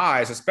all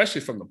eyes,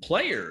 especially from the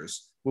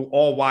players, were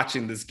all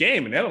watching this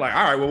game. And they were like,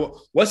 all right,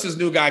 well, what's this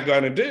new guy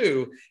going to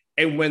do?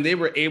 And when they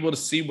were able to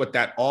see what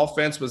that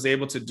offense was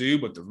able to do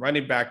with the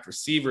running back,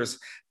 receivers,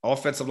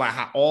 offensive line,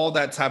 how all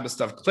that type of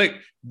stuff clicked,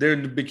 there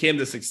became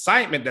this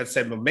excitement that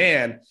said, well,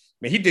 man,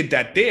 he did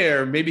that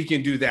there. Maybe he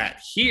can do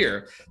that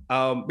here.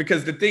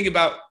 Because the thing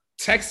about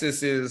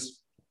Texas is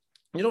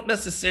you don't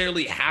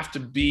necessarily have to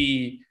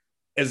be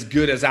as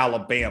good as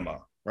Alabama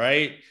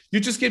right? You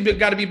just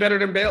got to be better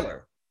than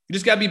Baylor. You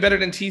just got to be better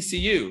than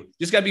TCU. You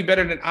just got to be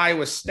better than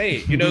Iowa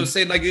State. You know,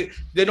 saying like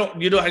they don't,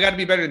 I got to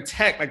be better than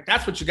Tech. Like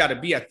that's what you got to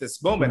be at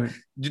this moment.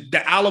 Right.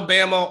 The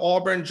Alabama,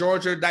 Auburn,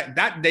 Georgia,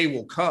 that day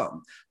will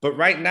come. But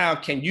right now,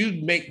 can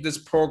you make this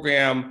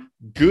program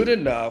good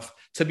enough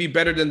to be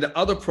better than the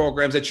other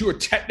programs that you are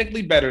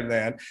technically better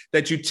than,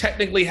 that you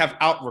technically have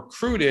out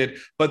recruited?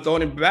 But the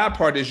only bad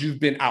part is you've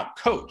been out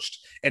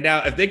coached. And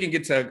now if they can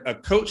get to a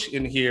coach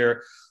in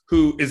here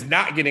who is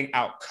not getting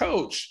out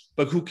coached,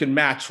 but who can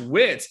match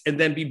wits and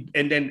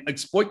then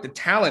exploit the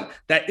talent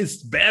that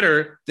is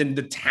better than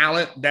the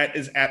talent that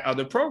is at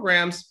other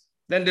programs,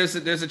 then there's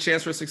a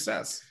chance for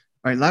success.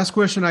 All right, last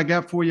question I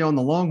got for you on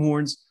the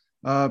Longhorns.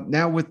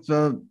 Now with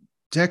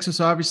Texas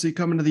obviously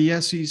coming to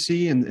the SEC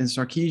and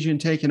Sarkisian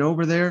taking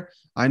over there,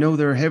 I know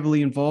they're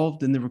heavily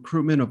involved in the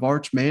recruitment of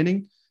Arch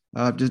Manning.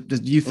 Do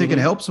you think it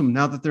helps them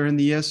now that they're in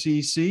the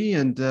SEC?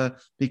 And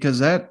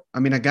because a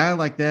guy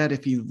like that,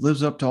 if he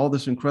lives up to all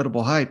this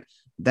incredible hype,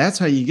 that's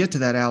how you get to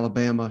that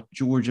Alabama,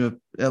 Georgia,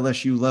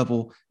 LSU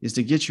level, is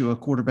to get you a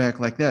quarterback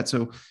like that.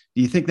 So do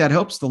you think that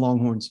helps the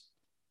Longhorns?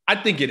 I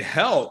think it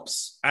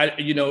helps.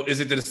 Is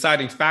it the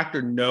deciding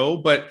factor? No,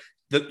 but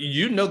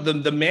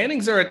the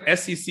Mannings are an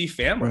SEC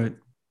family. Right.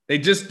 They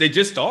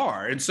just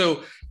are. And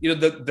so,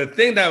 the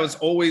thing that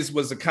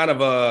was a kind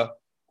of a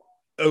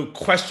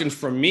question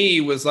for me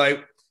was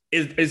like,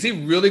 is he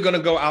really going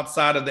to go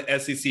outside of the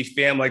SEC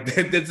family?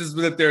 Like this is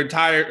what their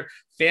entire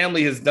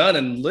family has done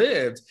and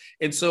lived.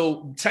 And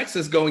so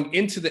Texas going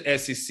into the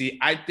SEC,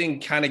 I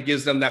think kind of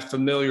gives them that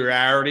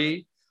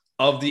familiarity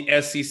of the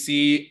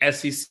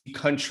SEC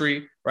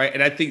country, right?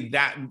 And I think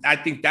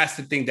that's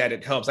the thing that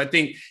it helps. I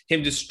think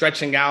him just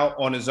stretching out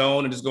on his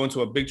own and just going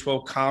to a Big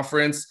 12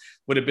 conference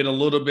would have been a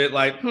little bit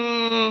like,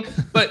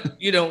 but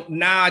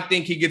now I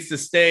think he gets to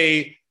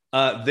stay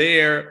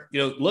there.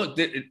 Look,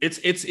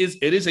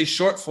 it is a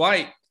short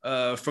flight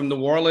from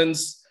New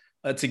Orleans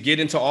to get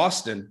into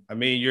Austin. I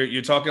mean,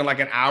 you're talking like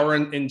an hour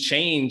and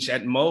change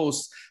at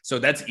most. So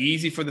that's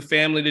easy for the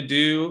family to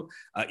do.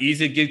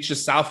 Easy to get your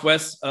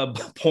Southwest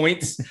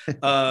points,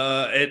 and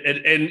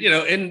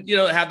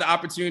have the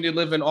opportunity to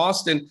live in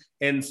Austin.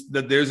 And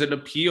there's an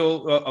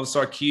appeal of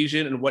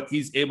Sarkisian and what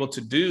he's able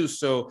to do.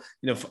 So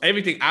for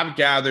everything I've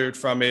gathered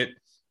from it,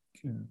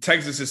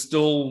 Texas is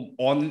still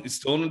on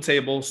the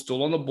table,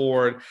 still on the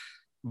board.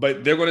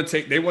 But they want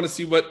to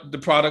see what the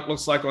product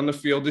looks like on the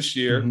field this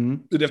year. Mm-hmm.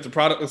 And if the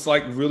product looks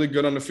like really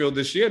good on the field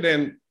this year,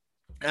 then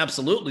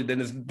absolutely,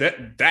 then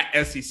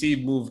that SEC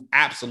move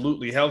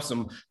absolutely helps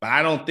them. But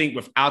I don't think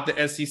without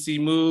the SEC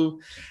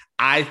move,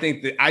 I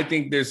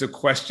think there's a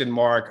question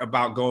mark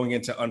about going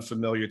into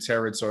unfamiliar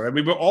territory. I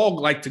mean, we all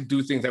like to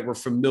do things that we're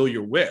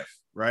familiar with,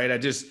 right?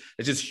 It's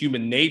just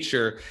human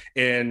nature.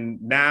 And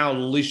now at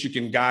least you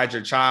can guide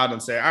your child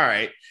and say, all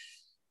right,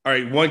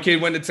 one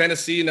kid went to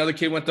Tennessee, another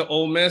kid went to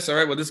Ole Miss. All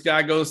right, well, this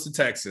guy goes to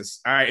Texas.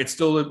 All right, it's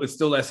still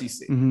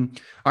SEC. Mm-hmm.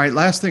 All right,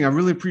 last thing, I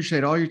really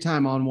appreciate all your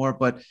time, Anwar,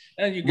 but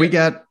we're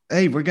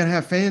gonna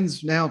have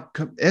fans now,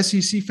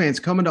 SEC fans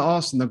coming to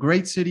Austin, the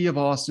great city of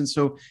Austin.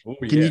 So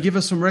can you give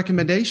us some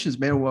recommendations,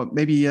 man? Well,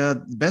 maybe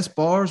best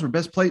bars or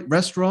best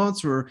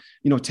restaurants or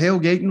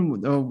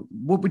tailgating?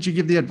 What would you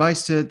give the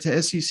advice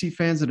to SEC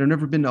fans that have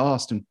never been to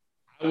Austin?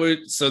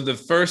 So the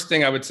first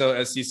thing I would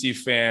tell SEC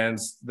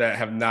fans that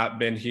have not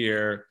been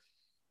here,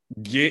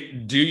 do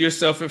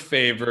yourself a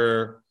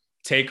favor,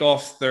 take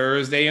off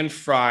Thursday and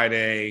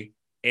Friday,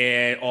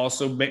 and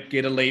also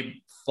get a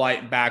late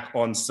flight back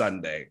on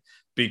Sunday,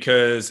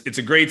 because it's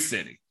a great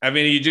city. I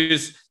mean,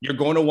 you're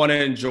going to want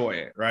to enjoy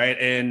it, right?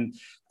 And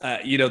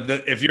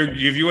if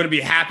you want to be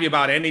happy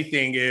about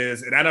anything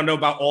and I don't know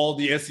about all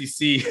the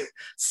SEC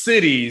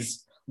cities,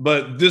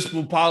 but this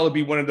will probably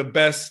be one of the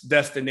best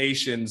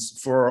destinations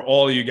for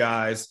all you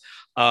guys.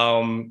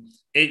 Look,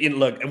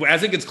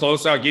 as it gets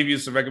closer, I'll give you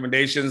some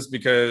recommendations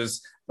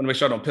because I want to make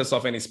sure I don't piss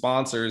off any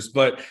sponsors.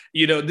 But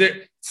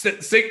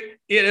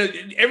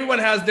everyone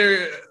has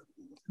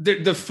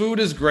the food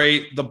is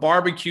great. The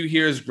barbecue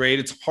here is great.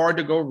 It's hard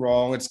to go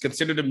wrong. It's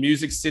considered a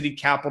music city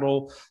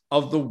capital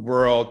of the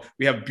world.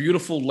 We have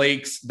beautiful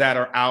lakes that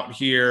are out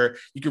here.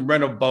 You can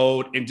rent a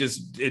boat and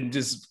just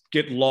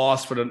get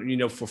lost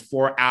for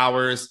 4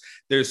 hours.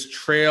 There's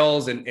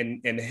trails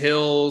and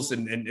hills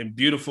and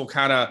beautiful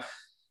kind of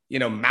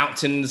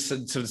mountains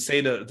to say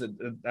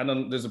I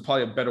don't. There's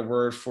probably a better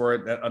word for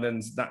it other than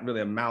it's not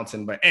really a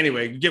mountain, but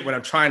anyway, you get what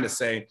I'm trying to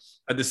say.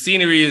 The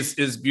scenery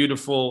is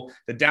beautiful.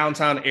 The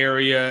downtown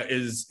area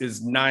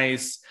is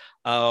nice.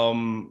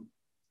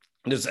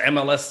 There's an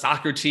MLS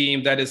soccer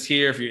team that is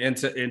here if you're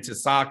into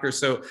soccer.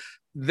 So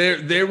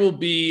there will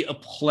be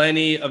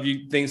plenty of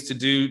things to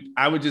do.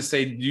 I would just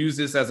say use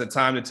this as a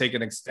time to take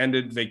an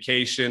extended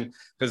vacation,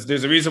 because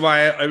there's a reason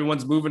why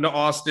everyone's moving to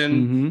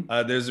Austin.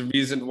 Mm-hmm. There's a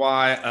reason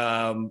why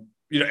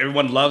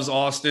everyone loves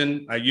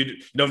Austin.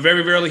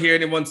 Very rarely hear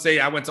anyone say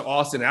I went to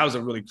Austin. That was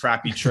a really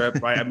crappy trip,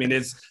 right? I mean,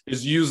 it's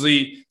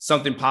usually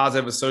something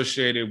positive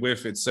associated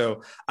with it.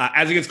 So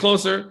as it gets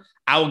closer,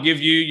 I will give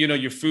you,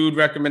 your food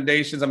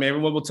recommendations. I mean,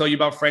 everyone will tell you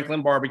about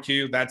Franklin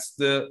Barbecue. That's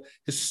the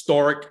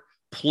historic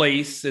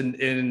place,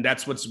 and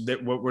that's what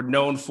we're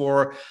known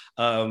for.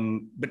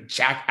 But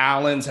Jack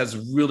Allen's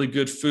has really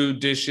good food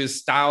dishes.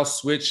 Style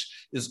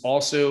Switch is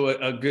also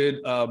a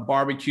good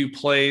barbecue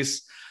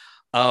place.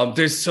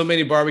 There's so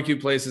many barbecue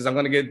places.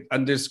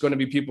 There's going to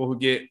be people who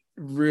get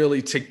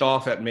really ticked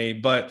off at me,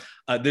 but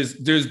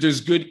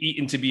there's good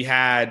eating to be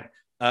had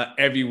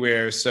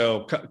everywhere.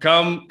 So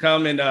come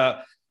and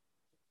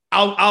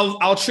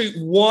I'll treat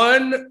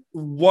one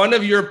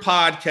of your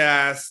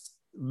podcast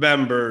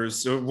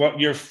members or what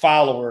your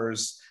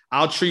followers.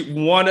 I'll treat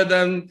one of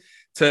them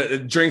to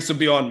drinks will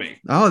be on me.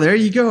 Oh, there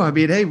you go. I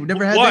mean, hey, we've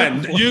never had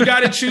one. You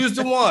got to choose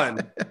the one.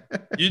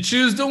 You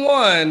choose the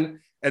one,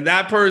 and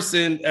that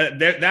person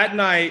that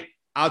night.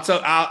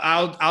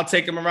 I'll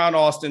take him around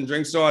Austin.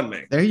 Drinks on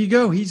me. There you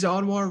go. He's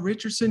Anwar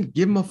Richardson.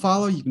 Give him a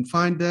follow. You can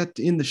find that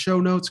in the show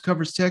notes.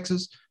 Covers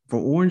Texas for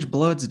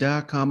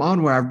Orangebloods.com.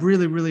 Anwar, I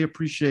really, really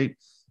appreciate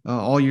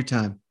all your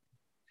time.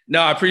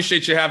 No, I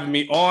appreciate you having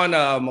me on.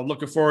 I'm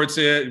looking forward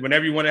to it.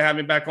 Whenever you want to have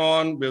me back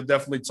on, we'll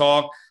definitely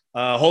talk.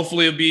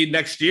 Hopefully it'll be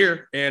next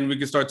year and we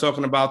can start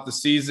talking about the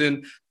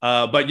season.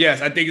 But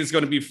yes, I think it's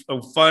going to be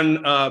a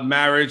fun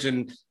marriage.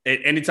 And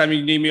anytime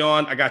you need me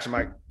on, I got you,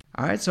 Mike.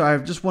 All right, so I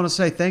just want to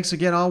say thanks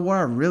again, Anwar.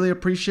 I really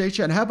appreciate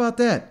you. And how about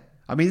that?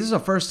 I mean, this is the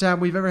first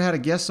time we've ever had a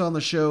guest on the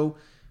show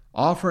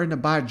offering to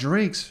buy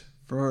drinks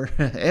for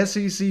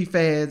SEC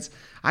fans.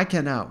 I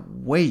cannot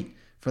wait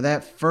for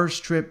that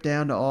first trip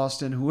down to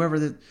Austin. Whoever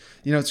that,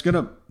 it's going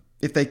to,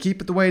 if they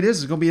keep it the way it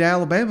is, it's going to be an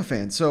Alabama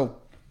fan. So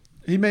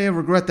he may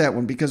regret that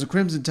one because the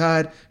Crimson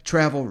Tide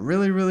travel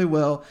really, really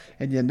well.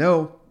 And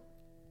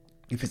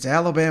if it's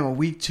Alabama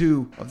week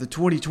 2 of the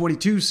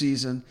 2022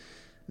 season,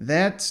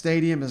 that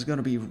stadium is going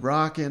to be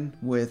rocking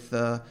with,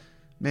 who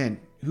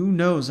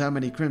knows how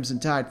many Crimson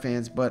Tide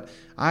fans, but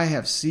I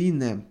have seen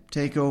them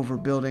take over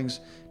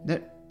buildings.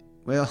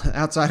 Well,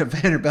 outside of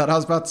Vanderbilt, I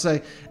was about to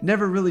say,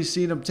 never really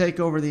seen them take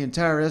over the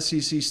entire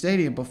SEC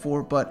stadium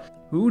before,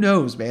 but who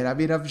knows, man? I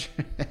mean,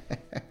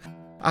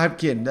 I'm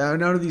kidding.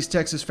 None of these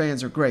Texas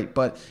fans are great,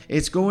 but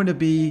it's going to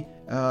be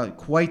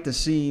quite the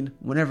scene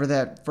whenever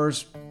the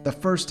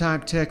first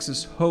time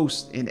Texas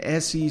hosts an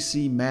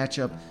SEC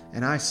matchup,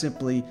 and I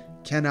simply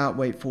cannot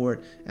wait for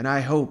it. And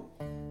I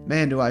hope,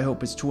 man, do I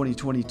hope it's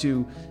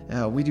 2022.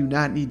 We do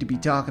not need to be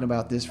talking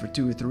about this for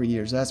 2 or 3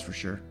 years, that's for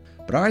sure.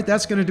 But all right,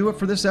 that's going to do it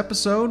for this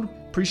episode.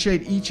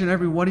 Appreciate each and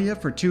every one of you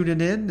for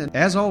tuning in. And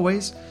as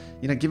always,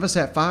 give us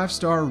that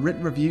 5-star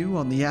written review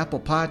on the Apple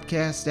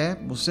Podcast app.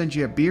 We'll send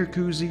you a beer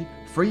koozie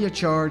free of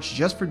charge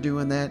just for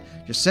doing that.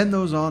 Just send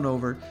those on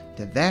over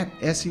to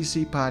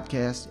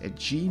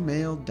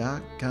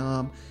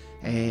thatsecpodcast@gmail.com.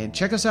 And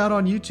check us out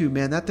on YouTube,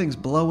 man. That thing's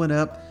blowing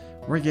up.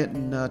 We're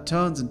getting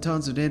tons and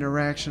tons of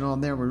interaction on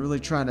there. We're really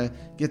trying to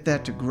get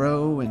that to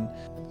grow, and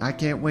I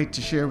can't wait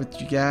to share with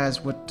you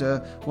guys what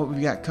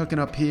we've got cooking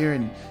up here,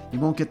 and you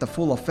won't get the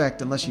full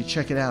effect unless you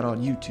check it out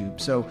on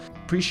YouTube. So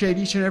appreciate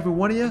each and every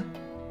one of you.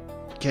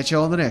 Catch you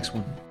all on the next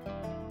one.